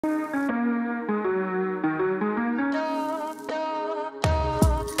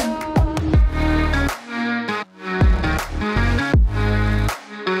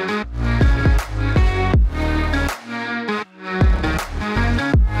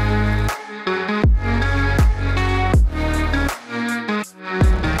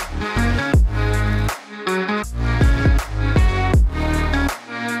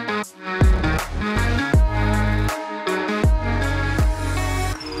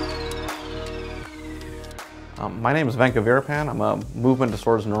My name is Venka Veerapan. I'm a movement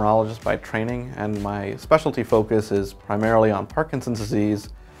disorders neurologist by training, and my specialty focus is primarily on Parkinson's disease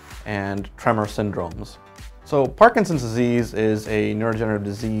and tremor syndromes. So Parkinson's disease is a neurodegenerative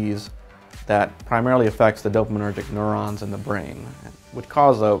disease that primarily affects the dopaminergic neurons in the brain, which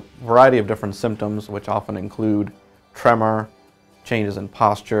cause a variety of different symptoms, which often include tremor, changes in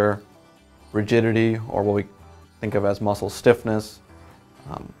posture, rigidity, or what we think of as muscle stiffness,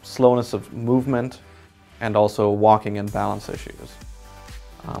 slowness of movement, and also walking and balance issues.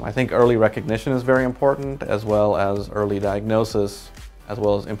 I think early recognition is very important, as well as early diagnosis, as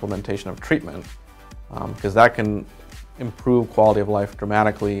well as implementation of treatment, because that can improve quality of life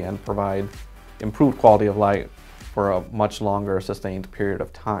dramatically and provide improved quality of life for a much longer sustained period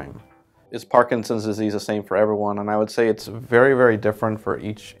of time. Is Parkinson's disease the same for everyone? And I would say it's very, very different for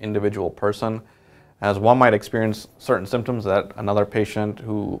each individual person, as one might experience certain symptoms that another patient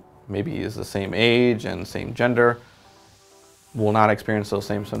who maybe is the same age and same gender will not experience those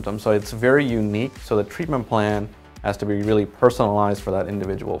same symptoms. So it's very unique. So the treatment plan has to be really personalized for that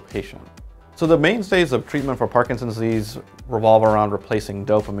individual patient. So the mainstays of treatment for Parkinson's disease revolve around replacing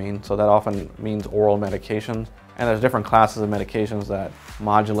dopamine. So that often means oral medications. And there's different classes of medications that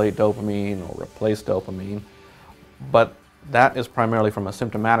modulate dopamine or replace dopamine. But that is primarily from a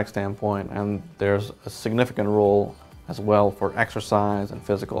symptomatic standpoint, and there's a significant role as well for exercise and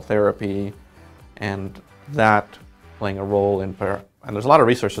physical therapy, and that playing a role in, and there's a lot of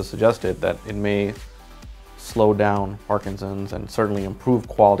research that suggested that it may slow down Parkinson's and certainly improve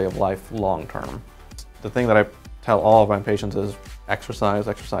quality of life long term. The thing that I tell all of my patients is exercise,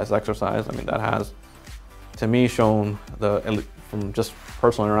 exercise, exercise. I mean, that has, to me, shown, from just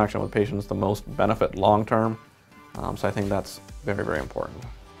personal interaction with patients, the most benefit long term. So I think that's very, very important.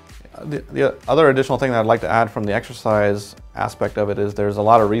 The other additional thing that I'd like to add from the exercise aspect of it is there's a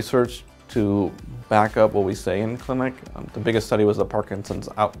lot of research to back up what we say in clinic. The biggest study was the Parkinson's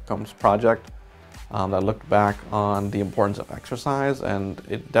Outcomes Project that looked back on the importance of exercise, and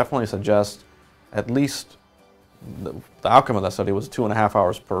it definitely suggests at least the outcome of that study was 2.5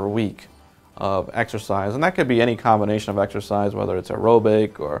 hours per week of exercise. And that could be any combination of exercise, whether it's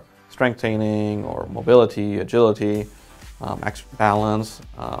aerobic or strength training or mobility, agility, balance,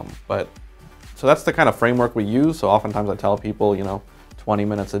 so that's the kind of framework we use. So oftentimes I tell people, 20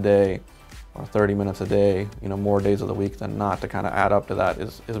 minutes a day or 30 minutes a day, more days of the week than not, to kind of add up to that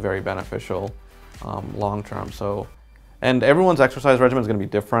is very beneficial long term. So, and everyone's exercise regimen is going to be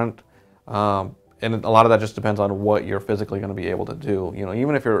different, and a lot of that just depends on what you're physically going to be able to do.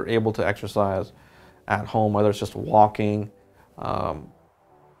 Even if you're able to exercise at home, whether it's just walking,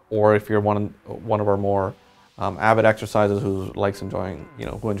 or if you're one of our more avid exercisers who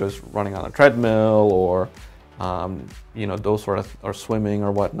enjoys running on a treadmill, or those sort of, or swimming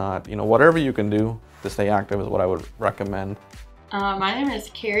or whatnot, whatever you can do to stay active is what I would recommend. My name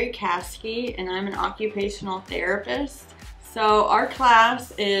is Carrie Caskey, and I'm an occupational therapist. So our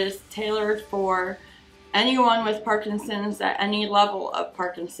class is tailored for anyone with Parkinson's at any level of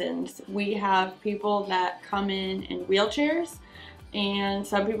Parkinson's. We have people that come in wheelchairs, and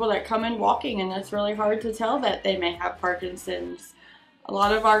some people that come in walking, and it's really hard to tell that they may have Parkinson's. A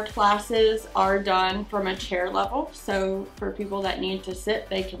lot of our classes are done from a chair level, so for people that need to sit,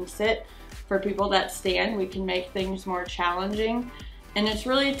 they can sit. For people that stand, we can make things more challenging. And it's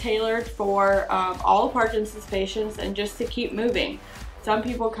really tailored for all Parkinson's patients, and just to keep moving. Some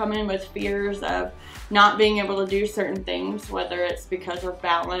people come in with fears of not being able to do certain things, whether it's because of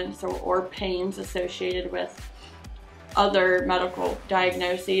balance or pains associated with other medical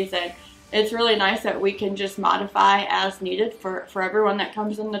diagnoses, and it's really nice that we can just modify as needed for everyone that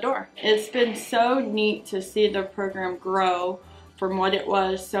comes in the door. It's been so neat to see the program grow from what it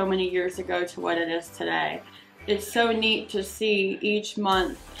was so many years ago to what it is today. It's so neat to see each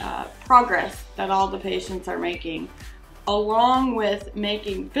month progress that all the patients are making. Along with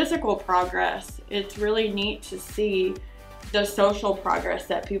making physical progress, it's really neat to see the social progress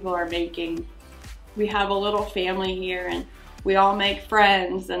that people are making. We have a little family here, and we all make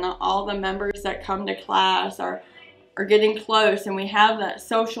friends, and all the members that come to class are getting close, and we have that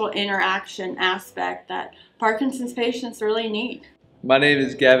social interaction aspect that Parkinson's patients really need. My name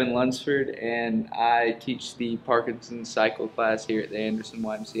is Gavin Lunsford, and I teach the Parkinson's cycle class here at the Anderson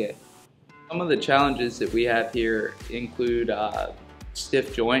YMCA. Some of the challenges that we have here include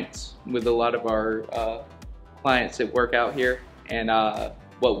stiff joints with a lot of our clients that work out here, and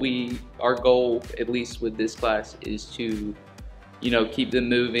our goal, at least with this class, is to keep them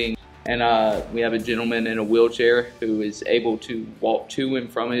moving. And we have a gentleman in a wheelchair who is able to walk to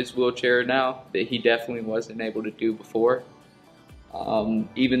and from his wheelchair now that he definitely wasn't able to do before.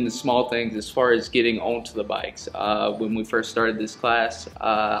 Even the small things as far as getting onto the bikes. When we first started this class,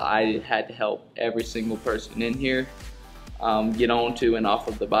 I had to help every single person in here get onto and off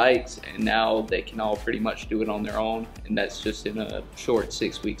of the bikes, and now they can all pretty much do it on their own, and that's just in a short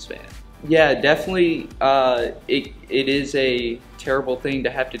 6-week span. Yeah, definitely it is a terrible thing to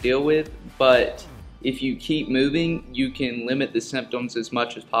have to deal with, but if you keep moving, you can limit the symptoms as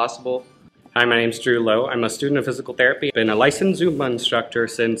much as possible. Hi, my name's Drew Lowe. I'm a student of physical therapy. I've been a licensed Zumba instructor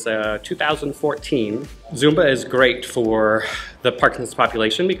since 2014. Zumba is great for the Parkinson's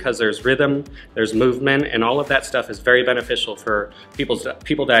population because there's rhythm, there's movement, and all of that stuff is very beneficial for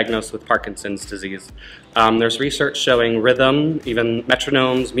people diagnosed with Parkinson's disease. There's research showing rhythm, even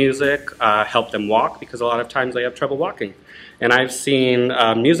metronomes, music, help them walk because a lot of times they have trouble walking. And I've seen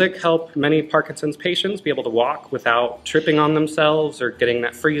music help many Parkinson's patients be able to walk without tripping on themselves or getting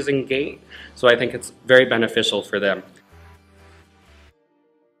that freezing gait. So I think it's very beneficial for them.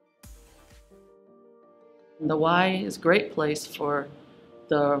 The Y is a great place for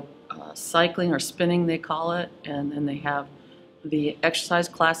the cycling or spinning, they call it, and then they have the exercise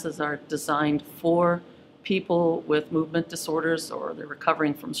classes are designed for people with movement disorders, or they're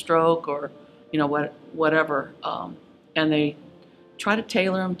recovering from stroke, or whatever. And they try to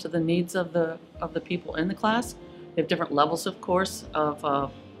tailor them to the needs of the people in the class. They have different levels, of course,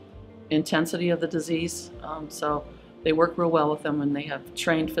 of intensity of the disease. So they work real well with them, and they have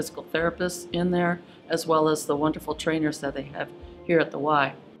trained physical therapists in there, as well as the wonderful trainers that they have here at the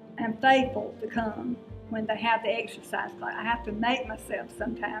Y. I'm faithful to come when they have the exercise class. I have to make myself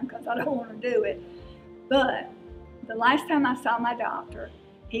sometimes because I don't want to do it. But the last time I saw my doctor,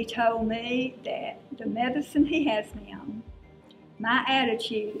 he told me that the medicine he has me on, my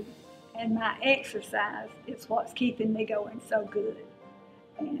attitude, and my exercise is what's keeping me going so good.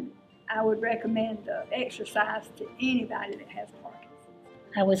 And I would recommend the exercise to anybody that has Parkinson's.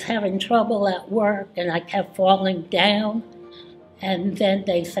 I was having trouble at work and I kept falling down. And then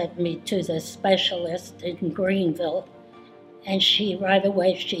they sent me to the specialist in Greenville. And right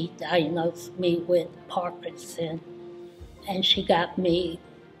away she diagnosed me with Parkinson. And she got me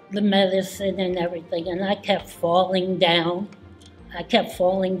the medicine and everything, and I kept falling down. I kept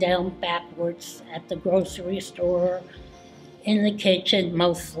falling down backwards at the grocery store, in the kitchen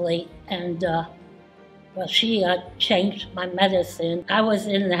mostly, and well, she changed my medicine. I was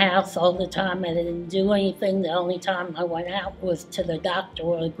in the house all the time. I didn't do anything. The only time I went out was to the doctor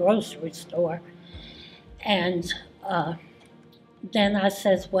or the grocery store. And then I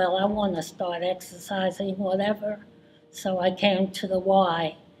says, well, I want to start exercising, whatever. So I came to the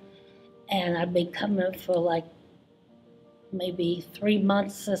Y. And I've been coming for like maybe 3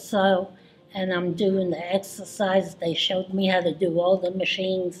 months or so, and I'm doing the exercise. They showed me how to do all the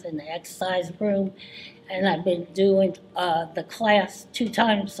machines in the exercise room, and I've been doing the class 2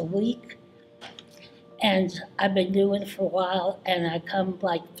 times a week. And I've been doing it for a while, and I come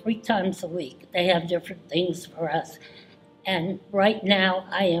like 3 times a week. They have different things for us. And right now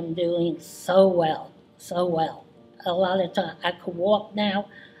I am doing so well, so well. A lot of time I could walk now.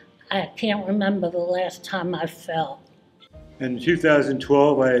 I can't remember the last time I fell. In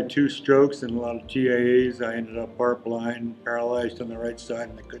 2012, I had 2 strokes and a lot of TIAs. I ended up part blind, paralyzed on the right side,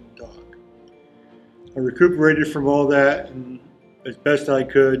 and I couldn't talk. I recuperated from all that and as best I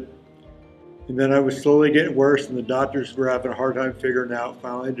could. And then I was slowly getting worse, and the doctors were having a hard time figuring out.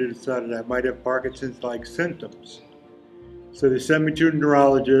 Finally, they decided I might have Parkinson's-like symptoms. So they sent me to a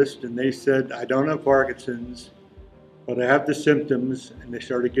neurologist, and they said, I don't have Parkinson's, but I have the symptoms, and they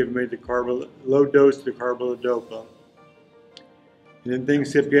started giving me the low dose of the carbidopa. And then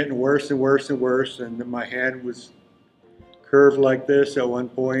things kept getting worse and worse and worse, and then my hand was curved like this at one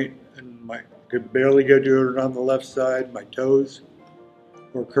point, and I could barely go to it on the left side. My toes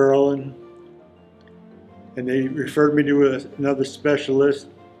were curling. And they referred me to another specialist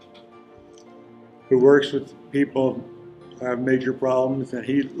who works with people who have major problems, and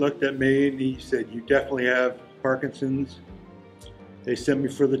he looked at me and he said, you definitely have Parkinson's. They sent me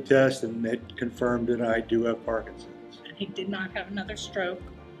for the test, and they confirmed that I do have Parkinson's. And he did not have another stroke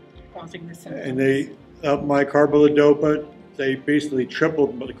causing the symptoms. And they upped my carbidopa. They basically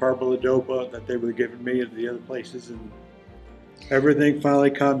tripled the carbidopa that they were giving me at the other places, and everything finally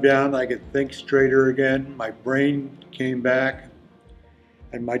calmed down. I could think straighter again. My brain came back.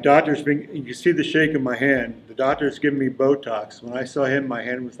 And my doctor's been, you can see the shake in my hand. The doctor's giving me Botox. When I saw him, my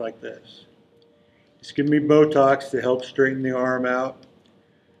hand was like this. He's giving me Botox to help straighten the arm out.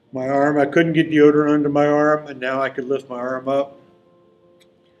 My arm, I couldn't get deodorant under my arm, and now I could lift my arm up.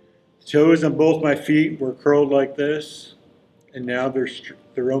 The toes on both my feet were curled like this, and now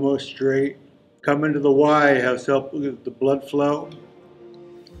they're almost straight. coming to the Y has helped with the blood flow.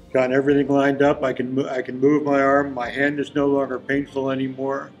 Gotten everything lined up. I can move my arm. My hand is no longer painful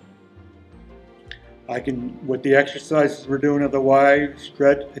anymore. With the exercises we're doing at the Y,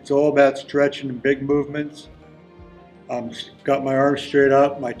 stretch. It's all about stretching and big movements. Got my arms straight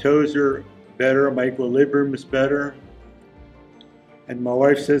up. My toes are better. My equilibrium is better. And my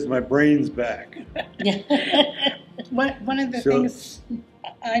wife says my brain's back. One of the things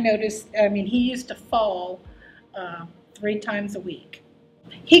I noticed, I mean, he used to fall 3 times a week.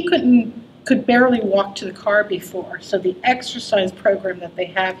 He could barely walk to the car before, so the exercise program that they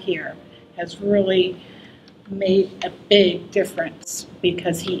have here has really made a big difference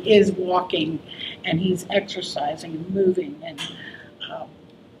because he is walking and he's exercising and moving and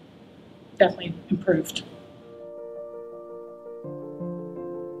definitely improved.